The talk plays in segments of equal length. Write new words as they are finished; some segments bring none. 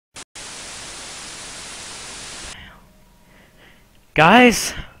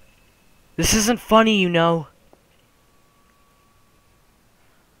Guys, this isn't funny, you know.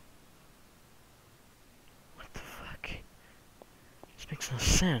 What the fuck? This makes no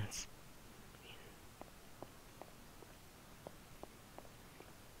sense.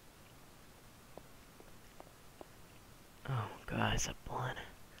 Oh god, is that blood?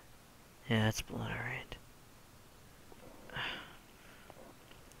 Yeah, that's blood, alright. They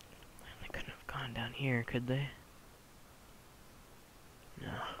couldn't have gone down here, could they?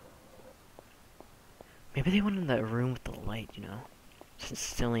 No. Maybe they went in that room with the light, you know? Since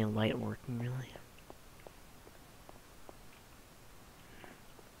it's the only light working, really.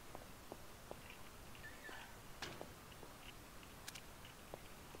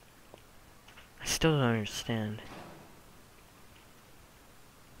 I still don't understand.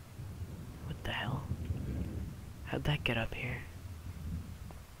 What the hell? How'd that get up here?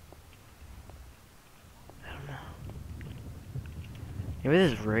 I don't know. Maybe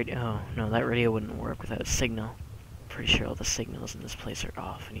this radio. Oh, no, that radio wouldn't work without a signal. Pretty sure all the signals in this place are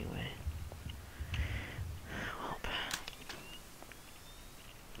off anyway. Well,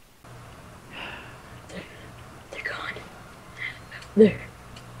 they're gone.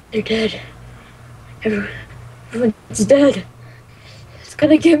 They're dead. Everyone's dead. It's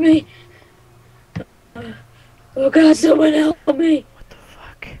gonna get me. Oh god, someone help me! what the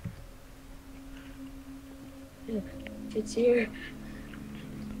fuck? It's here.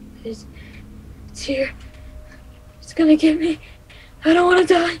 It's here. It's gonna get me. I don't wanna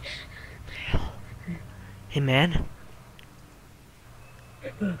die. Hell. Hey, man.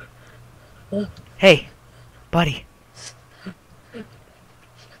 Hey, buddy.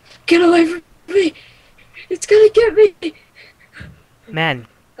 Get away from me! It's gonna get me! Man.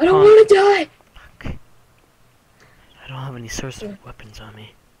 I don't wanna die! Fuck. I don't have any sorts of weapons on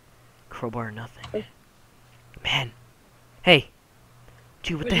me. Crowbar or nothing. Man. Hey.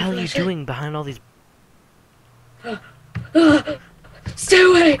 Dude, what the hell are you doing behind all these... Stay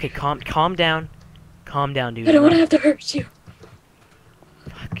away! Okay, calm down. Calm down, dude. I don't wanna have to hurt you.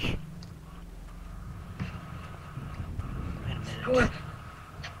 Fuck. Wait a minute.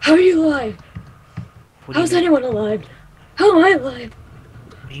 How are you alive? What do How's you mean? anyone alive? How am I alive?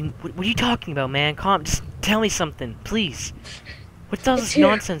 What are you talking about, man? Just tell me something, please. What's all It's this here.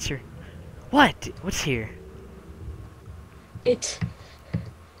 nonsense here? What? What's here? I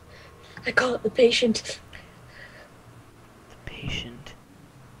call it the patient. The patient.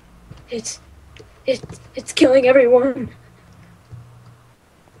 It's killing everyone.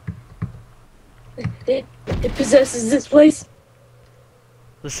 It possesses this place.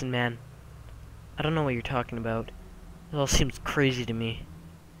 Listen, man. I don't know what you're talking about. It all seems crazy to me.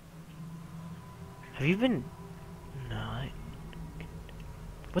 Have you been... No,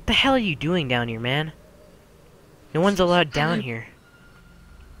 What the hell are you doing down here, man? No one's allowed down here.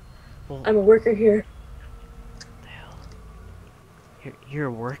 Well, I'm a worker here. what the hell? You're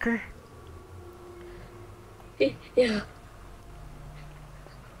a worker? Yeah.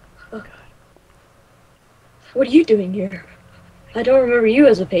 God. What are you doing here? I don't remember you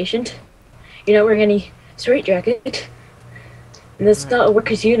as a patient. You're not wearing any straitjacket. And that's not a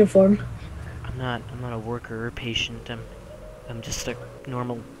worker's uniform. I'm not a worker or a patient. I'm just a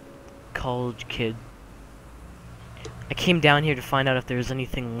normal college kid. I came down here to find out if there's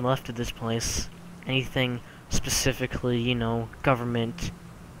anything left of this place. Anything specifically, you know,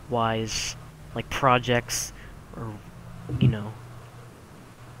 government-wise, like projects, or, you know.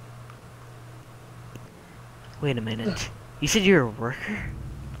 Wait a minute. You said you're a worker?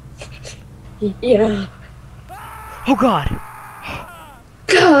 Yeah. Oh god!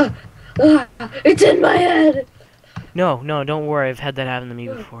 It's in my head! No, don't worry. I've had that happen to me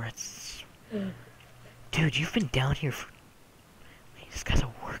before. It's... Dude, you've been down here for... Wait, this guy's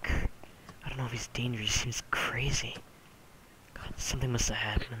a worker. I don't know if he's dangerous. He seems crazy. God, something must have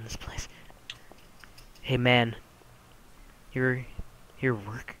happened in this place. Hey, man. You're a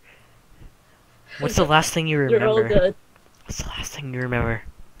worker? What's the last thing you They're all remember? dead. What's the last thing you remember?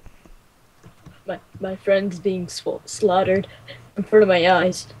 My friend's being slaughtered in front of my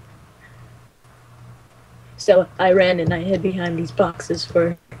eyes. So I ran and I hid behind these boxes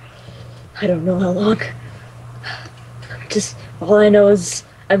for I don't know how long. Just all I know is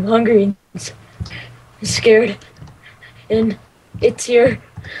I'm hungry and scared, and it's here.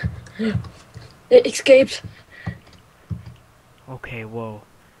 It escaped. Okay, whoa.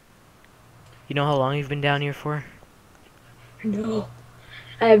 You know how long you've been down here for? No,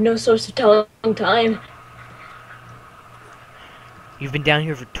 I have no source of telling time. You've been down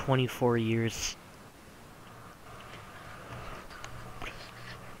here for 24 years.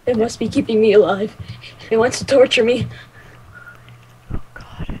 It must be keeping me alive. It wants to torture me.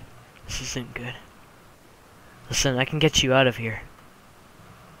 this isn't good. Listen, I can get you out of here.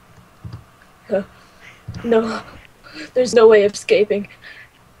 No, there's no way of escaping.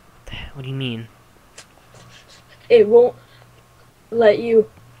 What do you mean? It won't let you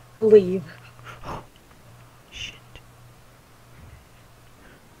leave. Shit.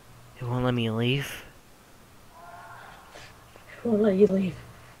 It won't let me leave? It won't let you leave.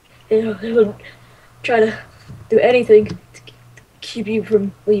 It'll try to do anything to keep you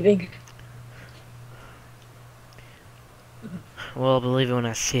from leaving. Well, I'll believe it when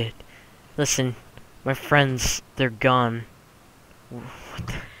I see it. Listen, my friends, they're gone. What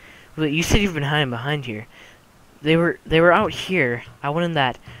the... Wait, you said you've been hiding behind here. They were out here. I went in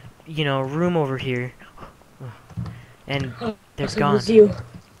that, you know, room over here. And they're So gone. it was you.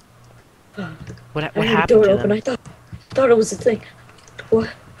 What I heard happened the door to open. them? I thought it was a thing. What?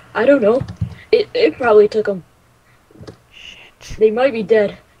 I don't know. It probably took them. Shit. They might be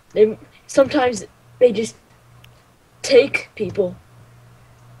dead. Sometimes they just take people.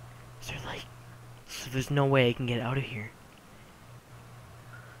 So there's no way I can get out of here.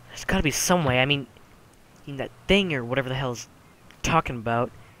 There's gotta be some way. I mean that thing or whatever the hell is talking about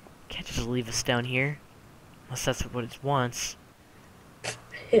can't just leave us down here. Unless that's what it wants.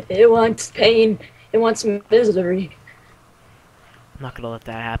 It wants pain. It wants misery. I'm not gonna let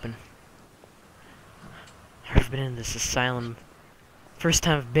that happen. I've been in this asylum. First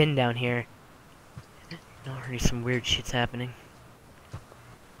time I've been down here. Already some weird shit's happening.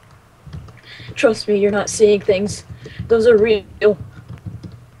 Trust me, you're not seeing things. Those are real.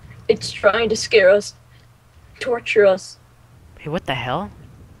 It's trying to scare us, torture us. Hey, what the hell?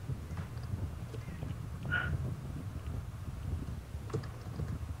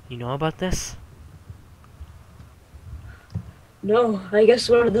 You know about this? No, I guess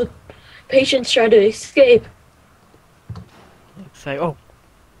one of the patients tried to escape. Looks like, oh,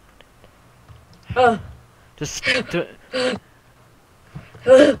 Uh, just hey,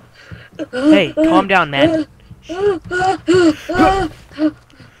 calm down, man. Ugh.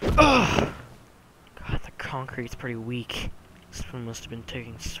 God, the concrete's pretty weak. Someone must have been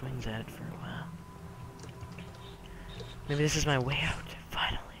taking swings at it for a while. Maybe this is my way out,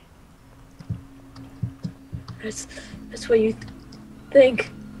 finally. That's what you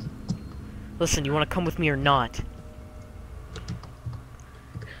think. Listen, you want to come with me or not?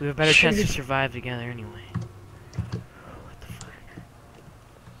 We have a better chance to survive together anyway. What the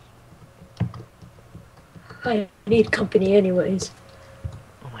fuck? I need company anyways.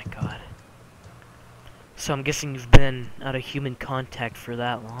 Oh my god. So I'm guessing you've been out of human contact for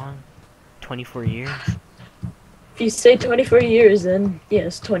that long? 24 years? If you say 24 years, then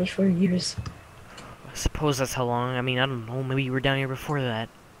yes, 24 years. I suppose that's how long. I mean, I don't know. Maybe you were down here before that.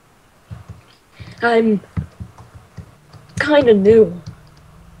 I'm kinda new.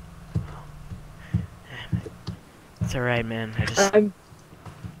 It's alright, man. I just...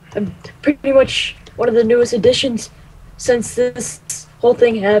 I'm pretty much one of the newest additions since this whole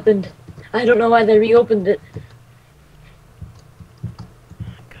thing happened. I don't know why they reopened it.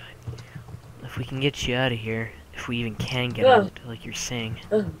 God. If we can get you out of here, if we even can get Yeah. out, like you're saying,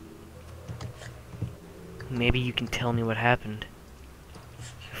 maybe you can tell me what happened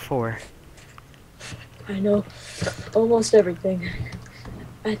before. I know almost everything.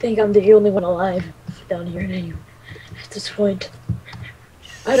 I think I'm the only one alive down here anyway at this point.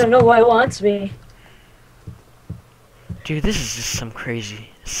 I don't know why it wants me. Dude, this is just some crazy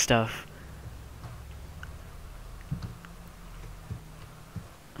stuff.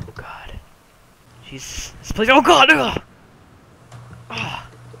 Oh god. Jesus. This place. Oh god! Ugh! Oh.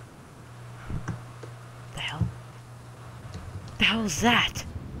 The hell? The hell is that?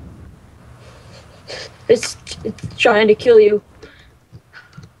 It's trying to kill you.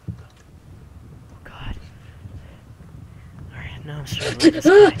 Oh god. Alright, no, I'm sorry. This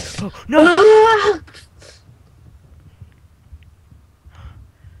guy. Oh, no!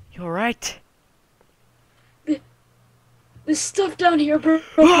 You alright? This stuff down here broke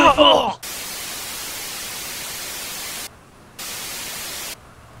my phone.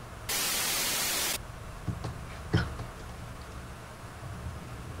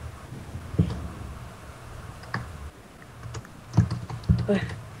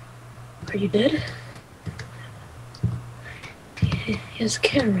 Are you dead? He has a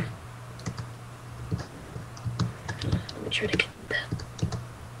camera. Let me try to get that.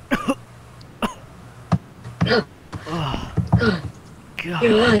 Oh, God.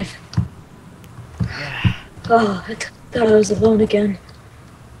 You're alive. Yeah. Oh, I thought I was alone again.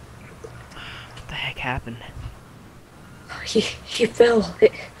 What the heck happened? He fell.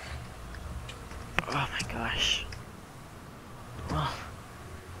 Oh my gosh. Well,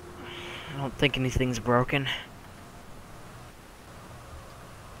 I don't think anything's broken.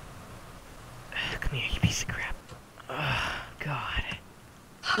 Come here, you piece of crap. Oh, God.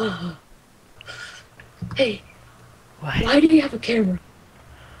 Hey, What? why do you have a camera?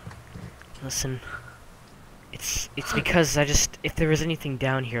 Listen. It's because if there was anything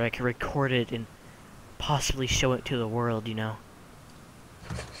down here, I could record it and possibly show it to the world, you know?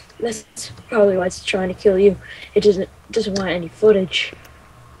 That's probably why it's trying to kill you. It doesn't want any footage.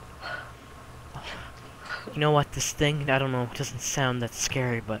 You know what, this thing, I don't know, it doesn't sound that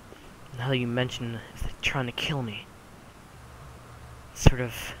scary, but now that you mention if they're trying to kill me, sort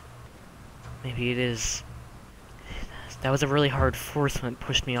of, maybe it is. That was a really hard force when it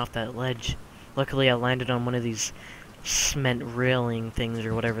pushed me off that ledge. Luckily, I landed on one of these cement railing things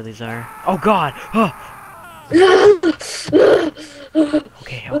or whatever these are. Oh God! Oh!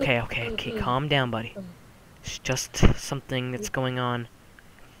 Okay, calm down, buddy. It's just something that's going on.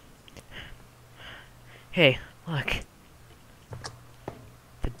 Hey, look.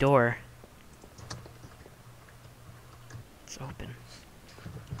 The door. It's open.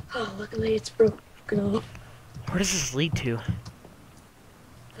 Oh, luckily it's broken off. Where does this lead to?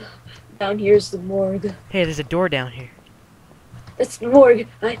 Down here's the morgue. Hey, there's a door down here. That's the morgue.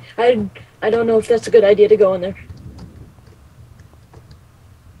 I don't know if that's a good idea to go in there.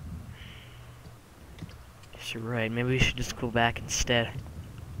 Yes, you're right. Maybe we should just go back instead.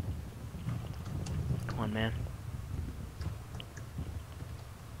 Come on, man.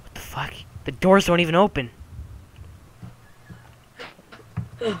 What the fuck? The doors don't even open.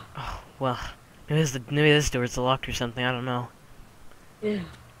 Oh, well. Maybe this door is locked or something. I don't know. Yeah.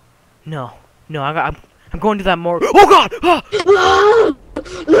 No, I'm going to that morgue. Oh God! Ah!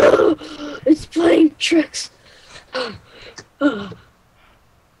 It's playing tricks. Oh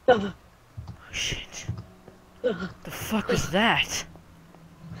shit! The fuck was that?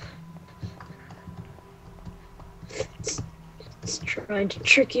 It's trying to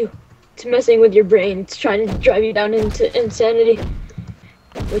trick you. It's messing with your brain. It's trying to drive you down into insanity.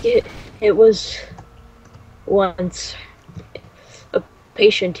 Like it was once a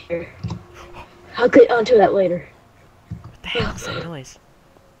patient here. I'll get onto that later. What the hell is that noise?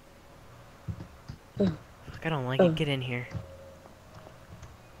 Fuck, I don't like it. Get in here.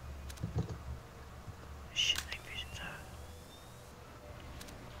 Shit, my vision's out.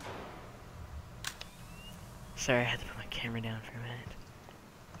 Sorry, I had to put my camera down for a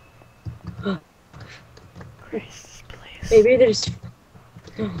minute. Christ, this place. Maybe there's.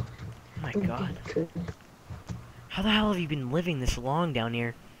 Oh my God. How the hell have you been living this long down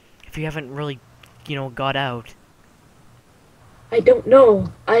here if you haven't really, you know, got out? I don't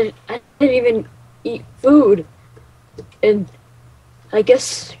know. I didn't even eat food. And I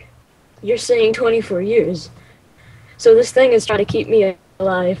guess you're saying 24 years. So this thing is trying to keep me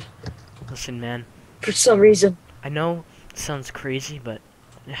alive. Listen, man. For some reason. I know it sounds crazy, but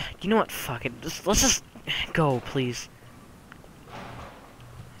you know what? Fuck it. Let's just go, please.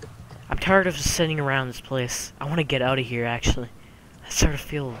 I'm tired of just sitting around this place. I want to get out of here, actually. I sort of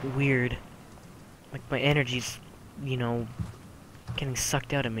feel weird. Like my energy's, you know, getting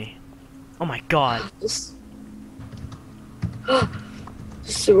sucked out of me. Oh my God. This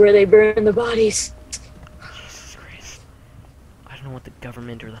is where they burn the bodies. Jesus Christ. I don't know what the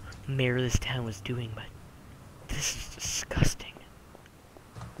government or the mayor of this town was doing, but this is disgusting.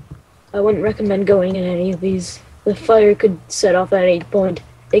 I wouldn't recommend going in any of these. The fire could set off at any point.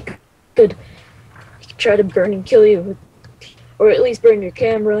 They could try to burn and kill you. Or at least burn your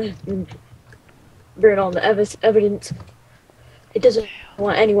camera and burn all the evidence. It doesn't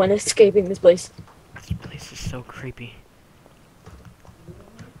want anyone escaping this place. This place is so creepy.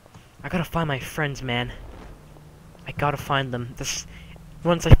 I gotta find my friends, man. I gotta find them.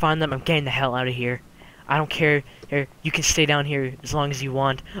 Once I find them, I'm getting the hell out of here. I don't care. You can stay down here as long as you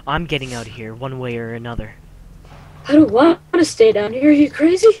want. I'm getting out of here, one way or another. I don't want to stay down here. Are you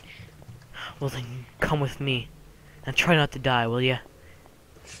crazy? Well then, come with me. And try not to die, will ya?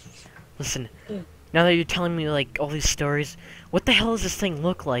 Listen, now that you're telling me, like, all these stories, what the hell does this thing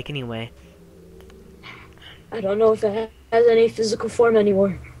look like, anyway? I don't know if it has any physical form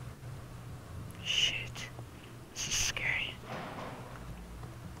anymore. Shit. This is scary.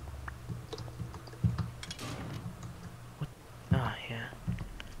 What? Oh, yeah.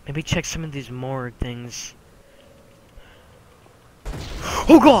 Maybe check some of these morgue things.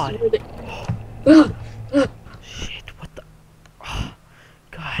 Oh God! Shit, what the... Oh,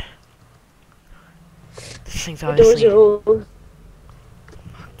 God. This thing's The obviously... doors are old.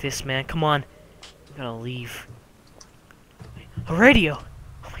 Fuck this, man, come on. I gotta leave. A radio!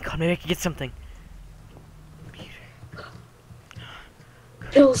 Oh my God, maybe I can get something.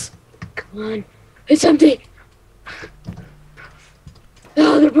 Pills. Come on. It's empty.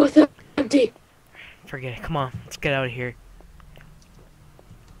 Oh, they're both empty. Forget it. Come on, let's get out of here.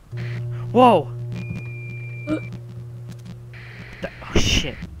 Whoa! Oh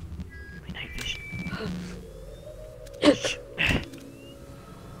shit. My night vision.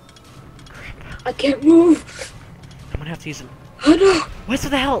 I can't move. I'm gonna have to use it. Oh no. What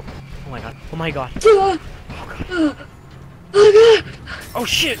the hell? Oh my god. Oh my god. Ah, Oh god. oh god. Oh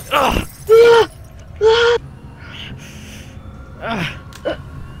shit! Ugh! Ah, ah. Ugh.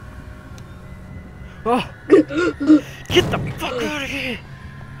 Oh! Get the fuck out of here!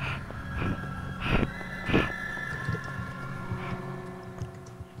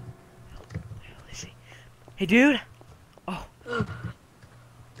 Let's see. Hey, dude! Oh. Oh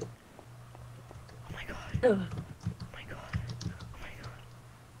my god. Oh my god. Oh my god.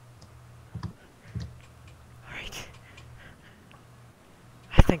 Alright.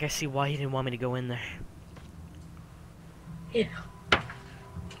 I think I see why he didn't want me to go in there. Yeah.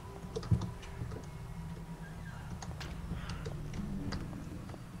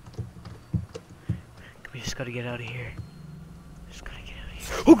 We just gotta get out of here. Just gotta get out of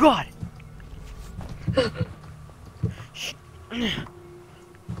here. Oh god! Shh.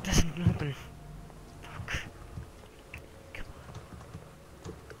 Doesn't open. Fuck. Come on.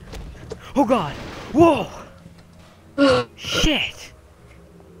 Oh god! Whoa! Shit!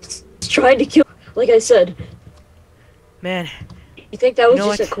 It's trying to kill. Like I said. Man, You think that was know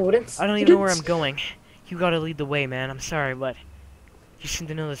just a what? coincidence? I don't even know where I'm going. You gotta lead the way, man. I'm sorry, but you seem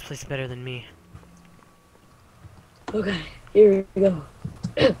to know this place better than me. Okay, here we go.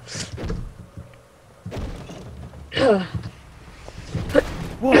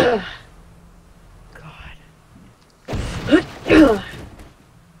 Whoa! God.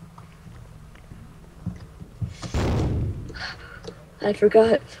 I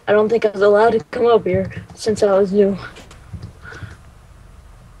forgot. I don't think I was allowed to come up here since I was new.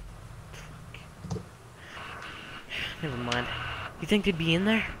 Never mind. You think they'd be in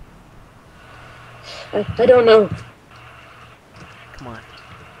there? I don't know. Come on.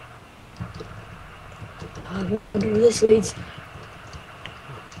 I wonder where this leads.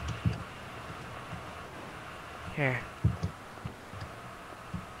 Here.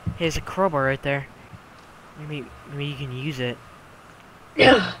 Hey, there's a crowbar right there. Maybe you can use it.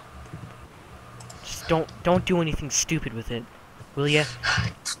 Yeah. Just don't do anything stupid with it, will ya?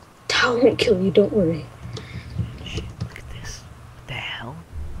 I won't kill you, don't worry. Shit, look at this. What the hell?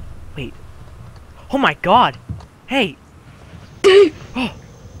 Wait. Oh my god! Hey! Oh!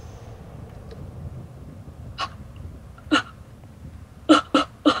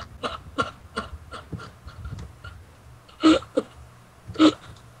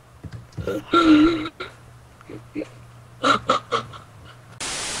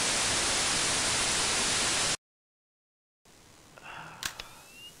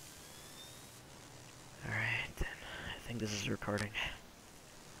 Alright then, I think this is recording.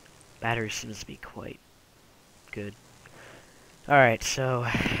 Battery seems to be quite good. Alright, so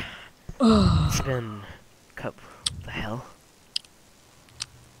it's been what the hell?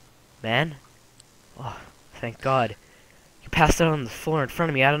 Man? Oh, thank God. You passed out on the floor in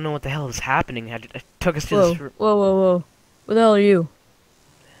front of me. I don't know what the hell is happening. I took us to this room. Whoa. Where the hell are you?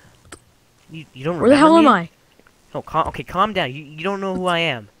 You don't remember Where the hell am me? I? No, okay, calm down. You don't know who I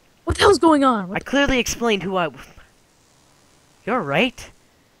am. What the hell's going on? I clearly explained who I... You're right.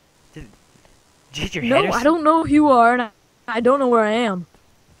 Did you hit your head or No, I something? don't know who you are, and I don't know where I am.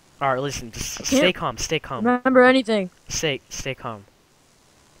 Alright, listen, just I stay can't calm, stay calm. Remember anything? Stay calm.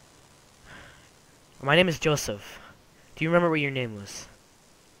 My name is Joseph. Do you remember what your name was?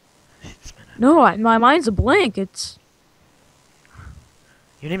 Shit's been No, my mind's a blank. It's...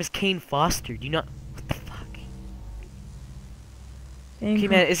 Your name is Kane Foster. Do you not... What the fuck? Dang, Okay,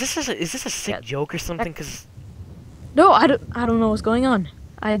 man, is this a sick Yeah. joke or something? Cause No, I don't know what's going on.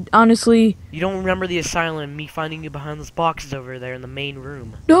 I honestly... you don't remember the asylum and me finding you behind those boxes over there in the main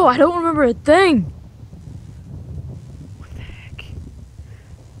room. No, I don't remember a thing. What the heck?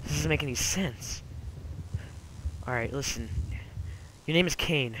 This doesn't make any sense. Alright, listen. Your name is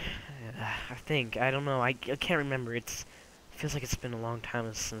Kane. I think. I don't know. I can't remember. It feels like it's been a long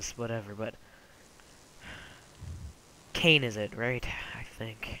time since whatever, but... Kane is it, right? I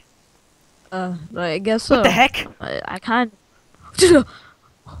think. I guess so. What the heck? I kind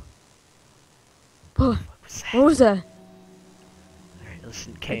What was that? What was that? Alright,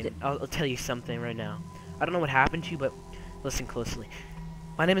 listen, Kane. I'll tell you something right now. I don't know what happened to you, but listen closely.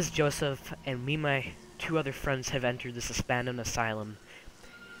 My name is Joseph, and me and my two other friends have entered this abandoned asylum.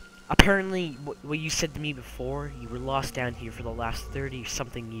 Apparently, what you said to me before, you were lost down here for the last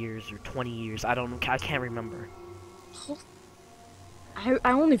 30-something years or 20 years. I can't remember. I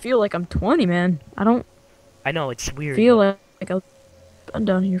only feel like I'm 20, man. I don't I know, it's weird. feel like I've been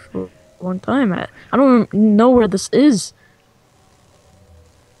down here for a long time. I don't know where this is.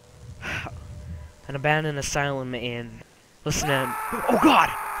 An abandoned asylum and... Listen to... Oh, God!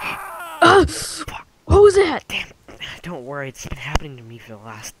 Fuck. What was that? Damn. Don't worry, it's been happening to me for the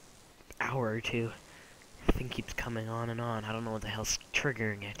last hour or two. The thing keeps coming on and on. I don't know what the hell's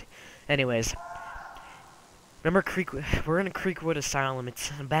triggering it. Anyways... Remember we're in a Creekwood Asylum.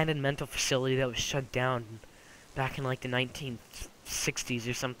 It's an abandoned mental facility that was shut down back in, like, the 1960s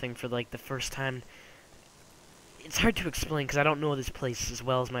or something for, like, the first time. It's hard to explain because I don't know this place as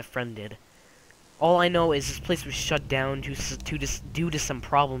well as my friend did. All I know is this place was shut down due to some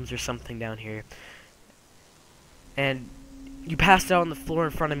problems or something down here. And you passed out on the floor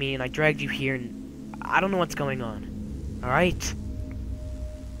in front of me, and I dragged you here, and I don't know what's going on. Alright?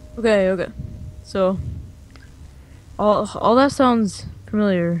 Okay. So, all that sounds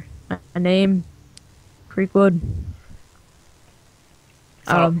familiar. A name, Creekwood.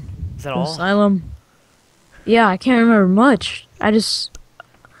 Is that all? Asylum. Yeah, I can't remember much.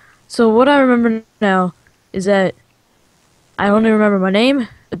 So what I remember now is that I only remember my name,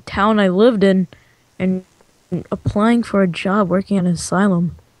 the town I lived in, and applying for a job working at an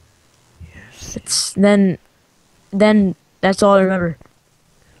asylum. Yes. It's then that's all I remember.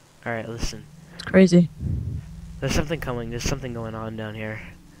 Alright, listen. It's crazy. There's something coming. There's something going on down here.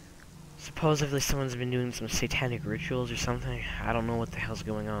 Supposedly someone's been doing some satanic rituals or something. I don't know what the hell's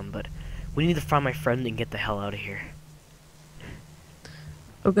going on, but we need to find my friend and get the hell out of here.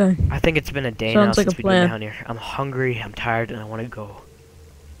 Okay. I think it's been a day Sounds now like since a we've plan. been down here. I'm hungry, I'm tired, and I want to go.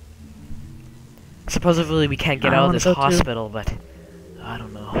 Supposedly we can't get I out of wanna this go too. hospital, but I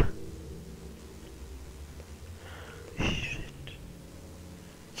don't know. Shit.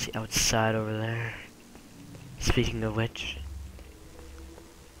 See outside over there. Speaking of which.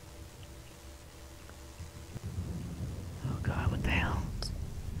 Oh god, what the hell?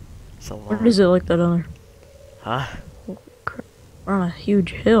 It's a long... Where is it like that on there? Huh? We're on a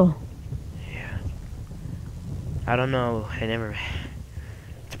huge hill. Yeah. I don't know.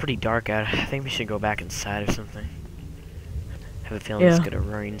 It's pretty dark out. I think we should go back inside or something. I have a feeling it's Yeah. gonna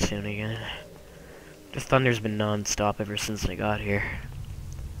rain soon again. The thunder's been non-stop ever since I got here.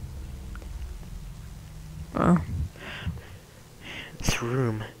 Oh. This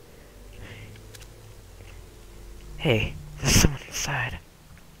room. Hey, there's someone inside.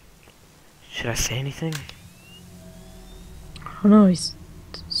 Should I say anything? I don't know, he's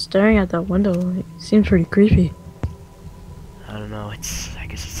staring at that window. It seems pretty creepy. I don't know. I guess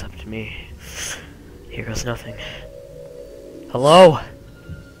it's up to me. Here goes nothing. Hello?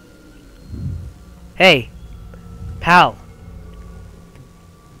 Hey! Pal!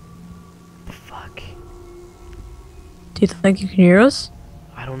 The fuck? Do you think you can hear us?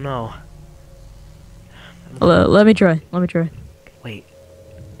 I don't know. Let me try. Wait.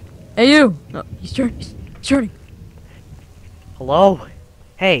 Hey, you! No, he's turning. Hello?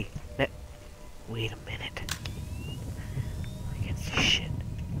 Hey! Wait a minute. I can't see shit.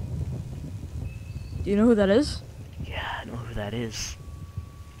 Do you know who that is? Yeah, I know who that is.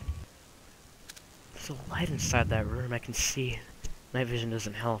 There's a light inside that room I can see. Night vision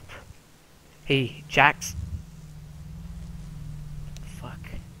doesn't help. Hey, Jax. Fuck.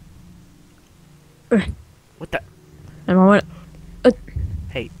 Eh. What the? Am I went?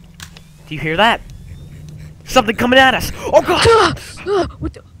 Hey, do you hear that? Something coming at us! Oh god!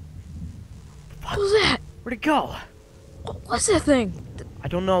 What the? What was that? Where'd it go? What's that thing? I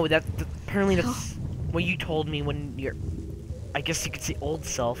don't know. Apparently that's what you told me when your, I guess you could say old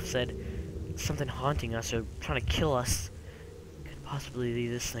self said something haunting us or trying to kill us. Could possibly be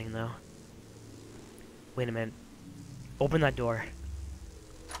this thing though. Wait a minute. Open that door.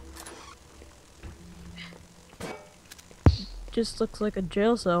 Just looks like a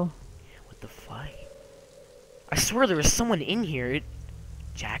jail cell. What the fuck? I swear there was someone in here.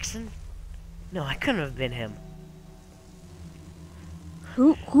 Jackson? No, I couldn't have been him.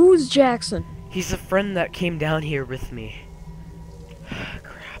 Who's Jackson? He's a friend that came down here with me.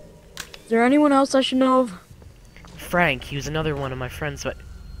 Crap. Is there anyone else I should know of? Frank, he was another one of my friends, but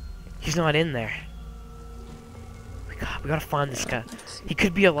he's not in there. We gotta find this guy. He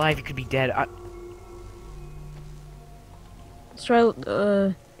could be alive, he could be dead. Let's try,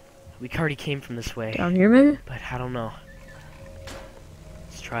 We already came from this way, down here maybe? but I don't know.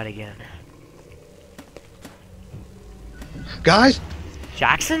 Let's try it again. Guys?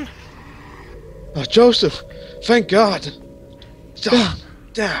 Jackson? Oh, Joseph. Thank God. Oh,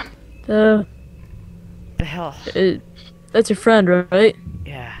 damn. Uh, The hell? that's your friend, right?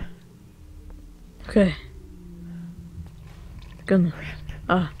 Yeah. Okay. Gonna,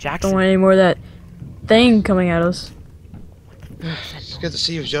 don't Jackson. want any more of that thing coming at us. It's good to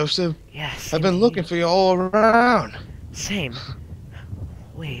see you, Joseph. Yeah, I've same been to looking you. for you all around. Same.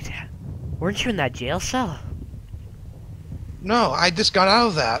 Wait, weren't you in that jail cell? No, I just got out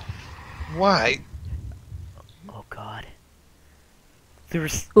of that. Why? Oh God. There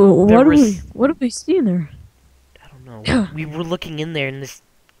was. Well, There what was. do we see in there? I don't know. We were looking in there, and this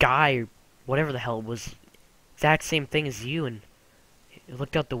guy, or whatever the hell it was, exact same thing as you, and it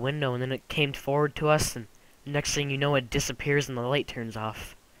looked out the window, and then it came forward to us, and next thing you know, it disappears and the light turns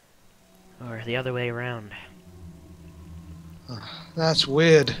off. Or the other way around. That's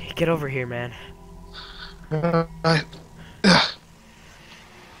weird. Hey, get over here, man.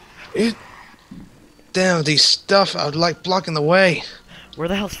 Damn, these stuff are like blocking the way. Where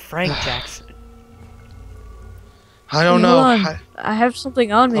the hell's Frank, Jackson? I don't Hey, know. hold on. I have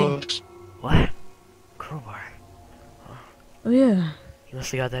something on me. Oh, What? Crowbar. Oh yeah. You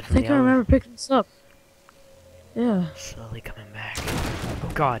must have got that I from think the I alley. remember picking this up. Yeah. Slowly coming back.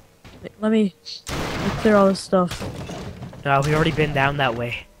 Oh God. Let me clear all this stuff. No, we already been down that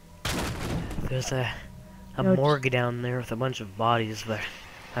way. There's a No, morgue down there with a bunch of bodies, but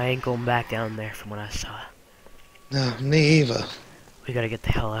I ain't going back down there from what I saw. no, me either. We gotta get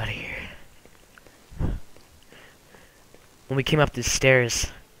the hell out of here. When we came up the stairs,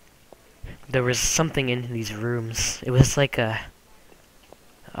 there was something in these rooms. It was like a...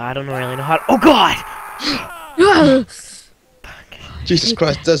 I don't really know how to... Oh God! Jesus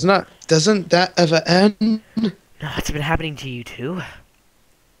Christ, doesn't that ever end? No, it's been happening to you too?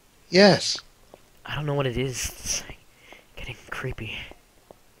 Yes. I don't know what it is. It's like getting creepy.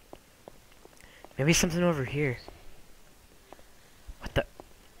 Maybe something over here. What the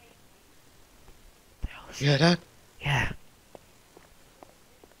hell is You hear that? Yeah.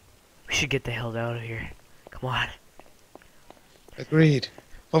 We should get the hell out of here. Come on. Agreed.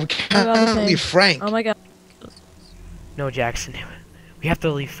 Well, we I got can't the leave Frank. Oh my God. No, Jackson. We have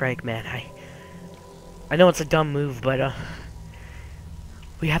to leave Frank, man. I know it's a dumb move, but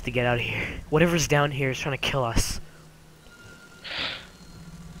we have to get out of here. Whatever's down here is trying to kill us.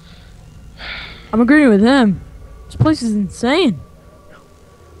 I'm agreeing with him. This place is insane.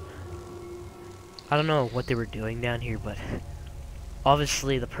 I don't know what they were doing down here, but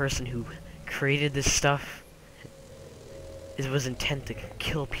obviously the person who created this stuff was intent to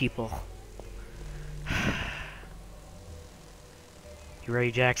kill people. You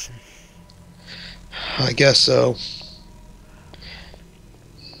ready, Jackson? I guess so.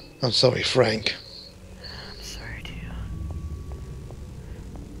 I'm sorry, Frank. I'm sorry,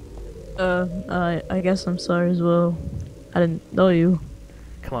 too. I guess I'm sorry as well. I didn't know you.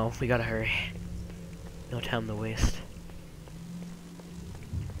 Come on, we gotta hurry. No time to waste.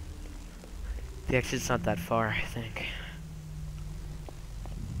 The exit's not that far, I think.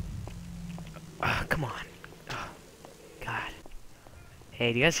 Come on. Oh, God.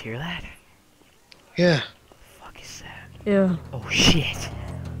 Hey, do you guys hear that? Yeah. Fuck is that? Yeah. Oh shit.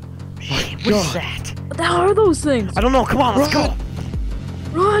 Shit, what is God. that? What the hell are those things? I don't know, come on, let's go!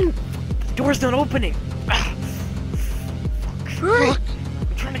 Run! The door's not opening! Ah, Hurry! Fuck.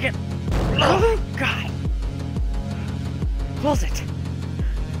 I'm trying to get... Oh, God! Close it!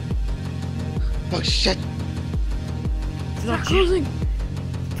 Oh shit. It's It's not not closing.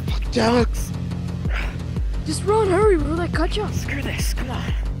 Fuck, damn it. Just run, hurry, will that cut you? Screw this, come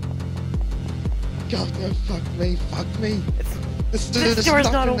on. God damn, fuck me, fuck me. This This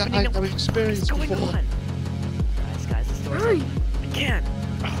door's not nothing that opening. I've What's experienced going before. on? Guys, this door's Hurry! I can't.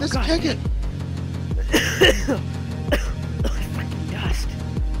 Oh, Let's God. kick it. Fucking dust.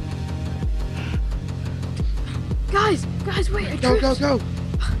 Guys, wait, I Go, tripped. go, go.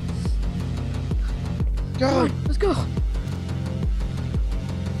 Come Go. on, let's go. What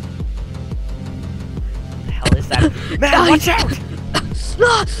the hell is that? Man, watch out!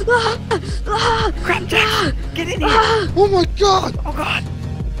 Ah, ah, ah, Crap, Jack! Get in here! ah. Oh my God. Oh, God!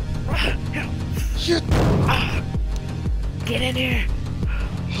 Shit. Get in here!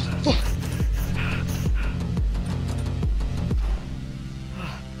 Fuck.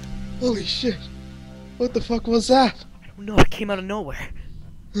 Holy shit. What the fuck was that? I don't know, it came out of nowhere.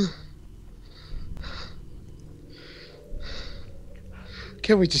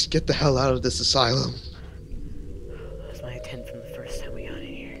 Can't we just get the hell out of this asylum? That was my intent from the first time we got in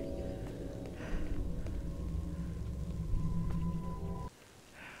here.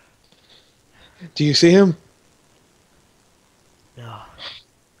 Do you see him? No.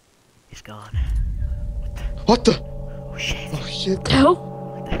 He's gone. What the? Oh, shit. Oh shit. Hell?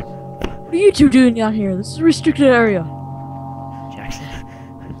 What the What are you two doing down here? This is a restricted area. Jackson,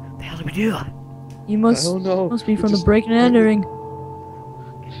 what the hell do we do? You must I don't know. must be We from the just- breaking and entering.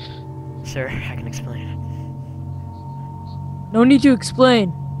 Sir, I can explain. No need to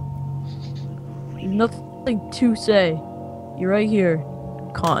explain. There's nothing to say. You're right here,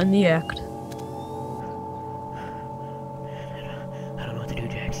 caught in the act. I don't know what to do,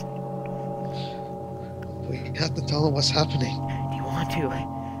 Jackson. We have to tell him what's happening. Do you want to?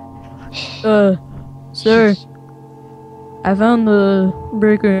 Sir, I found the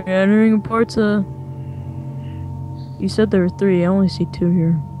breaker and entering reports. You said there were 3. I only see 2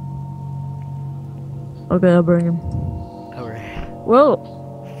 here. Okay, I'll bring him. Our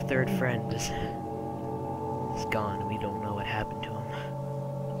Well, third friend is gone. We don't know what happened to him.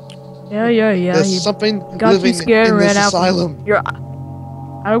 yeah. There's He something got too living scared in and this ran out. asylum.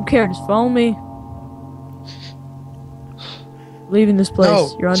 I don't care. Just follow me. Leaving this place. No,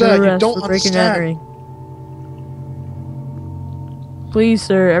 You're under sir, you arrest don't for breaking and understand. entering. Please,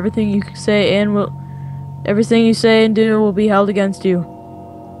 sir. Everything you say and do will be held against you.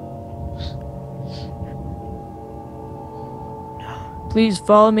 No, Please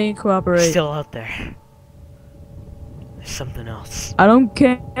follow me and he's cooperate. still out there. There's something else. I don't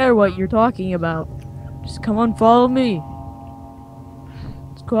care what you're talking about. Just come on, follow me.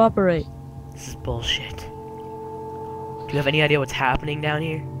 Let's cooperate. This is bullshit. Do you have any idea what's happening down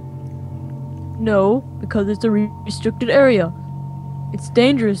here? No, because it's a restricted area. It's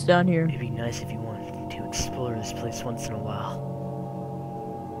dangerous down here. It'd be nice if you wanted to explore this place once in a while.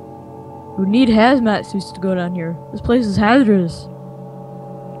 We need hazmat suits to go down here. This place is hazardous.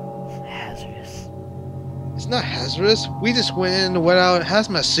 Hazardous. It's not hazardous. We just went in and went out in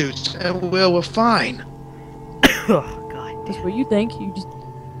hazmat suits, and we're fine. Oh, God. That's what you think. You just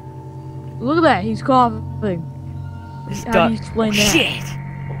look at that. He's coughing. This How do you explain that? Shit!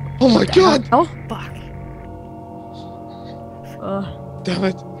 Oh my god! Oh, Fuck. Damn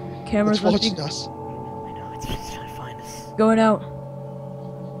it! cameras It's must be watching us. I know, it's trying to find us. going out.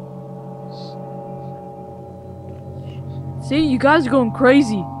 See, you guys are going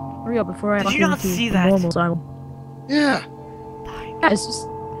crazy. Hurry up before I Did knock you you not into see the that? normal asylum. Yeah. Fine. Yeah, it's just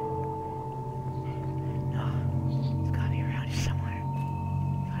No. It's gotta be around here somewhere.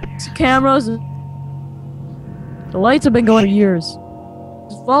 Gotta be around cameras. And the lights have been going for years.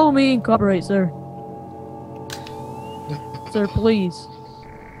 Just follow me and cooperate, sir. Sir, please.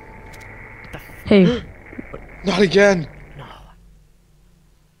 Hey, Not again. No.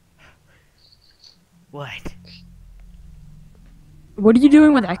 What? what are you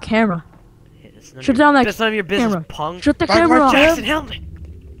doing with that camera? It's none Shut of your- down that That's none of your business, camera. punk. Shut the Back camera my off. Jackson, help me!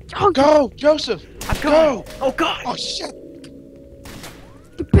 Oh, Go, Joseph. I'm Go. going! Oh, God! Oh shit.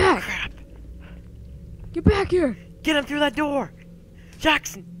 get back! Crap! Get back here! Get him through that door!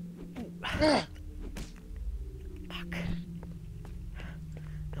 Jackson! Ah, Fuck.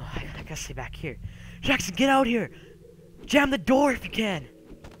 No, I gotta stay back here. Jackson, get out here! Jam the door if you can!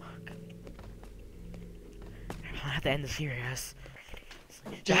 Fuck. I'm gonna have to end this here, guys.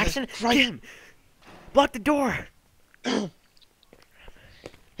 Jackson, Christ. get him! Block the door!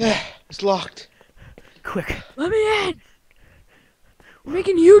 Yeah, it's locked. Quick. Let me in! We're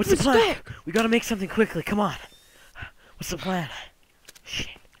making huge What's the plan? mistake! We gotta make something quickly, come on. What's the plan? Shit.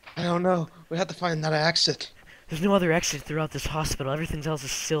 I don't know. We have to find another exit. There's no other exit throughout this hospital. Everything else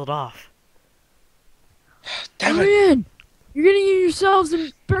is sealed off. Damn Let it. me in! You're getting yourselves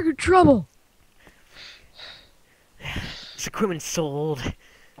in bigger trouble! This equipment's so old.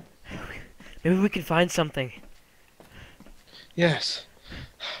 Maybe we can find something. Yes.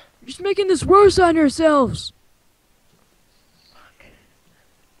 You're just making this worse on yourselves!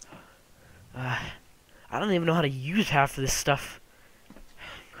 I don't even know how to use half of this stuff.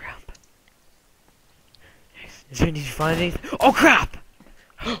 Crap. Did you find anything? Oh, crap!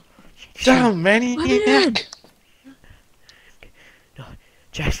 Down, Let me in. maniac. No,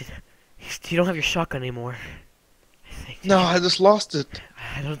 Jackson, you don't have your shotgun anymore. I think. No, I just lost it.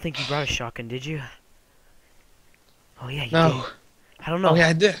 I don't think you brought a shotgun, did you? Oh yeah, you No. did. I don't know. Oh yeah,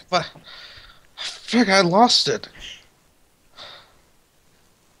 I did, but I think I lost it.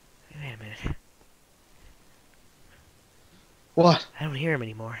 Wait a minute. What? I don't hear him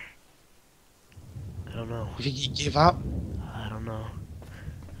anymore. I don't know. You think you gave up? I don't know.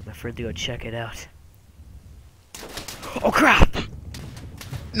 I'm afraid to go check it out. Oh crap!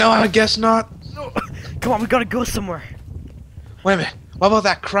 No, I guess not. No. Come on, we gotta go somewhere. Wait a minute. What about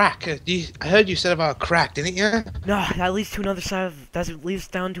that crack? I heard you said about a crack, didn't you? No, that leads to another side of. That leads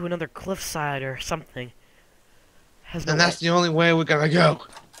down to another cliffside or something. Has no And that's way- the only way we're gonna go.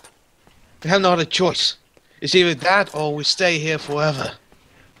 We have no other choice. It's either that or we stay here forever.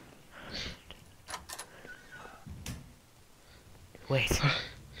 Wait.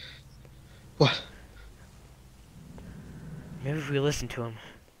 What? Maybe if we listen to him.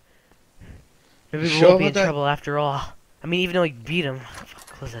 Maybe You we sure won't be in about that? trouble after all. I mean, even though we beat him.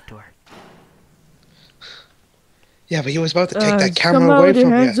 Close that door. Yeah, but he was about to take that Come camera out away with your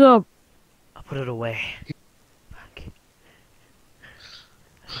from hands you. up. I'll put it away. Fuck. I think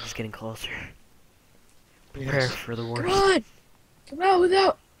he's getting closer. Prepare Yes. for the worst. Come on.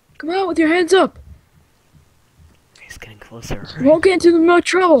 Come out with your hands up. He's getting closer. You won't get into no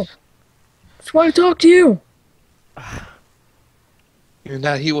trouble. Just want to talk to you. And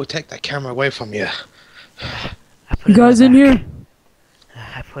that he will take that camera away from you. I put You it guys the in back. here?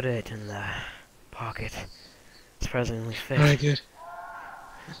 I put it in the pocket. Surprisingly fit. Alright, good.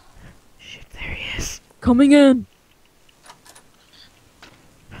 Shit, there he is. Coming in.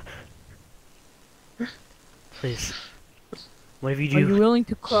 Please. Whatever you Are you do, willing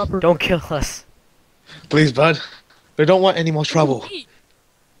to cooperate? don't kill us. Please, bud. We don't want any more trouble. I'm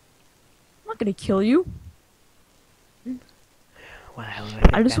not gonna kill you. What the hell did I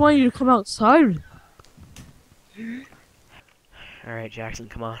think I just that want meant? you to come outside. Alright, Jackson,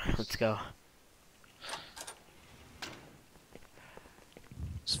 come on. Let's go.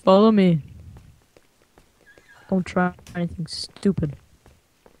 Just follow me. Don't try anything stupid.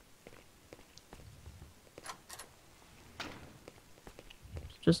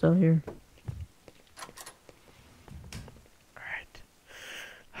 It's just out here. Alright.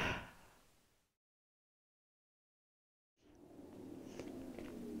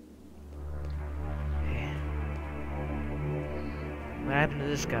 Hey. What happened to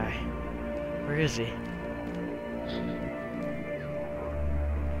this guy? Where is he?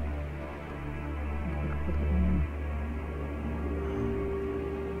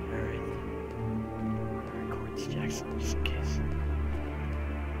 Alright. Records Jackson, just in case.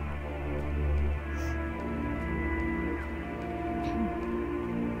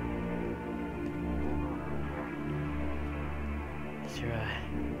 Is there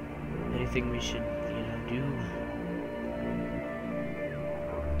anything we should, do?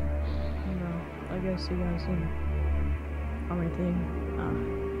 No, I guess you guys didn't have anything.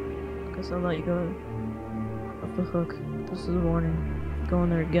 Guess I'll let you go off the hook. This is a warning. Go in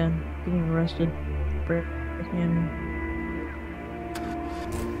there again. Getting arrested. Breaking in.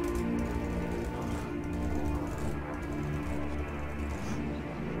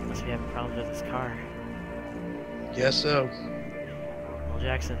 Unless we have problems with this car. Yes, so. Well,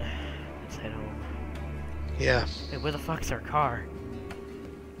 Jackson, let's head home. Yeah. Hey, where the fuck's our car?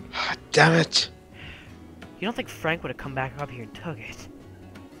 Damn it. You don't think Frank would have come back up here and took it?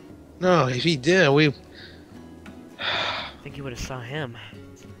 No, if he did, we... I think you would have saw him.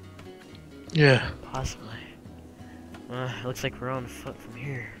 Yeah. Possibly. It looks like we're on foot from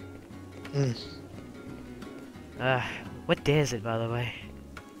here. Mm. What day is it, by the way?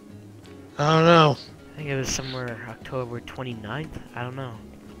 I don't know. I think it was somewhere October 29th? I don't know.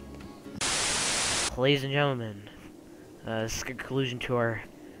 Ladies and gentlemen, this is a conclusion to our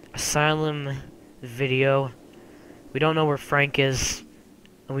Asylum video. We don't know where Frank is,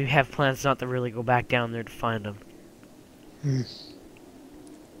 and we have plans not to really go back down there to find him.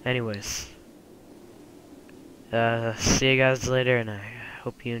 Anyways, see you guys later, and I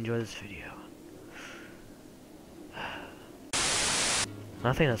hope you enjoy this video.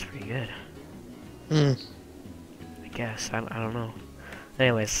 I think that's pretty good. I guess. I don't know.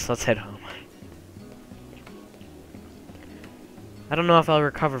 Anyways, let's head home. I don't know if I'll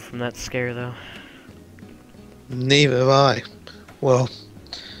recover from that scare, though. Neither have I. Well,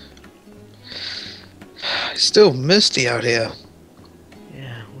 it's still misty out here.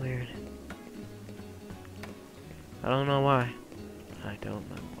 Yeah, weird. I don't know why. I don't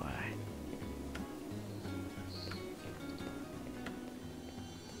know why.